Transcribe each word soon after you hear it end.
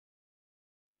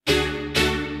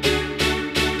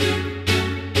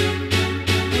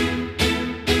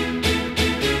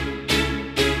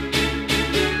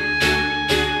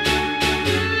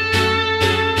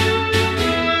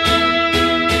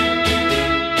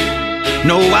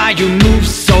Know why you move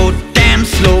so damn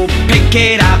slow. Pick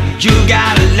it up, you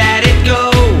gotta let it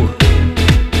go.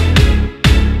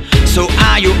 So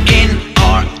are you in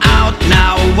or out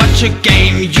now? What's your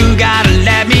game? You gotta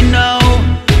let me know.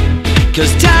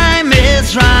 'Cause time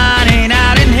is running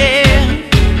out in here,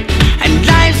 and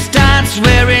life starts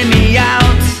wearing me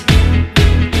out.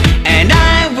 And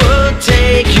I will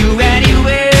take you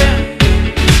anywhere.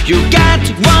 You got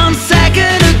 1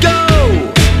 second to go.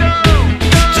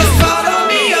 Just follow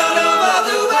me all over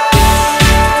the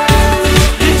world,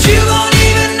 and you won't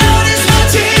even notice my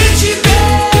tears you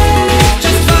bear.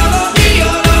 Just follow me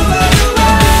all over the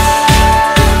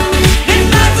world, and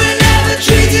life will never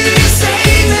treat you the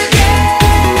same again.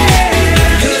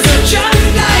 'Cause a jump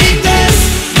like this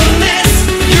will mess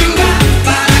you up,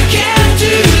 but I can't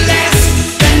do less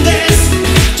than this.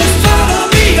 Just follow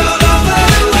me all over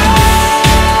the world,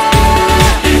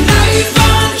 and life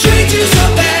won't treat you so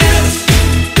bad.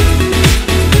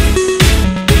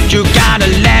 You gotta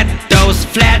let those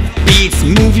flat beats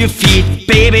move your feet,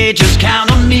 baby, just count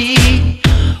on me.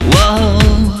 Whoa,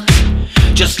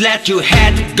 just let your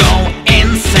head go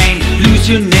insane. Lose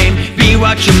your name, be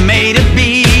what you're made to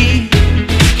be.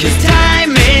 'Cause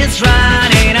time is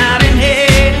running out in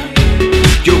here.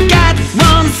 You got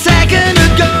 1 second to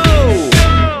go.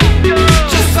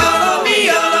 Just follow me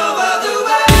all over the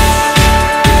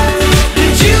world,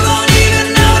 and you won't even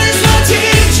notice my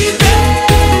tears you bear.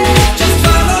 Just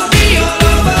follow me all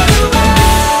over the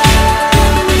world,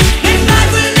 and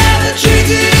life will never treat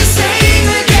you the same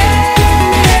again.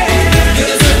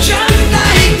 'Cause a jump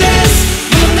like this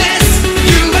will mess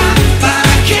you up, but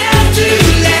I can't do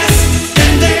less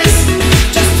than this.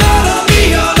 Just follow me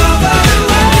all over the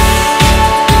world,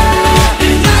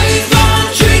 and life won't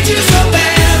treat you so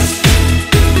bad.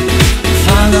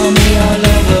 Follow me all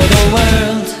over the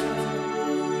world,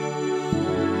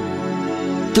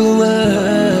 the world.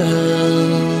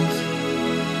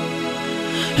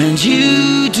 And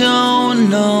you don't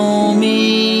know me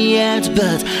yet,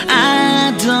 but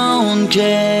I don't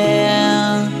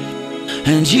care.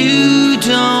 And you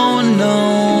don't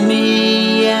know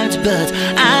me yet, but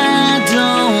I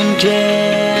don't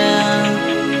care.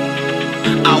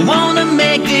 I wanna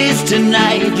make this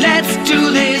tonight, let's do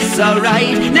this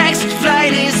alright. Next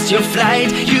flight is your flight,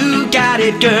 you got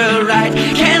it girl right.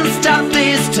 Can't stop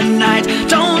this tonight,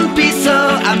 don't be so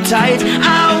uptight.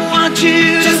 I want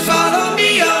you to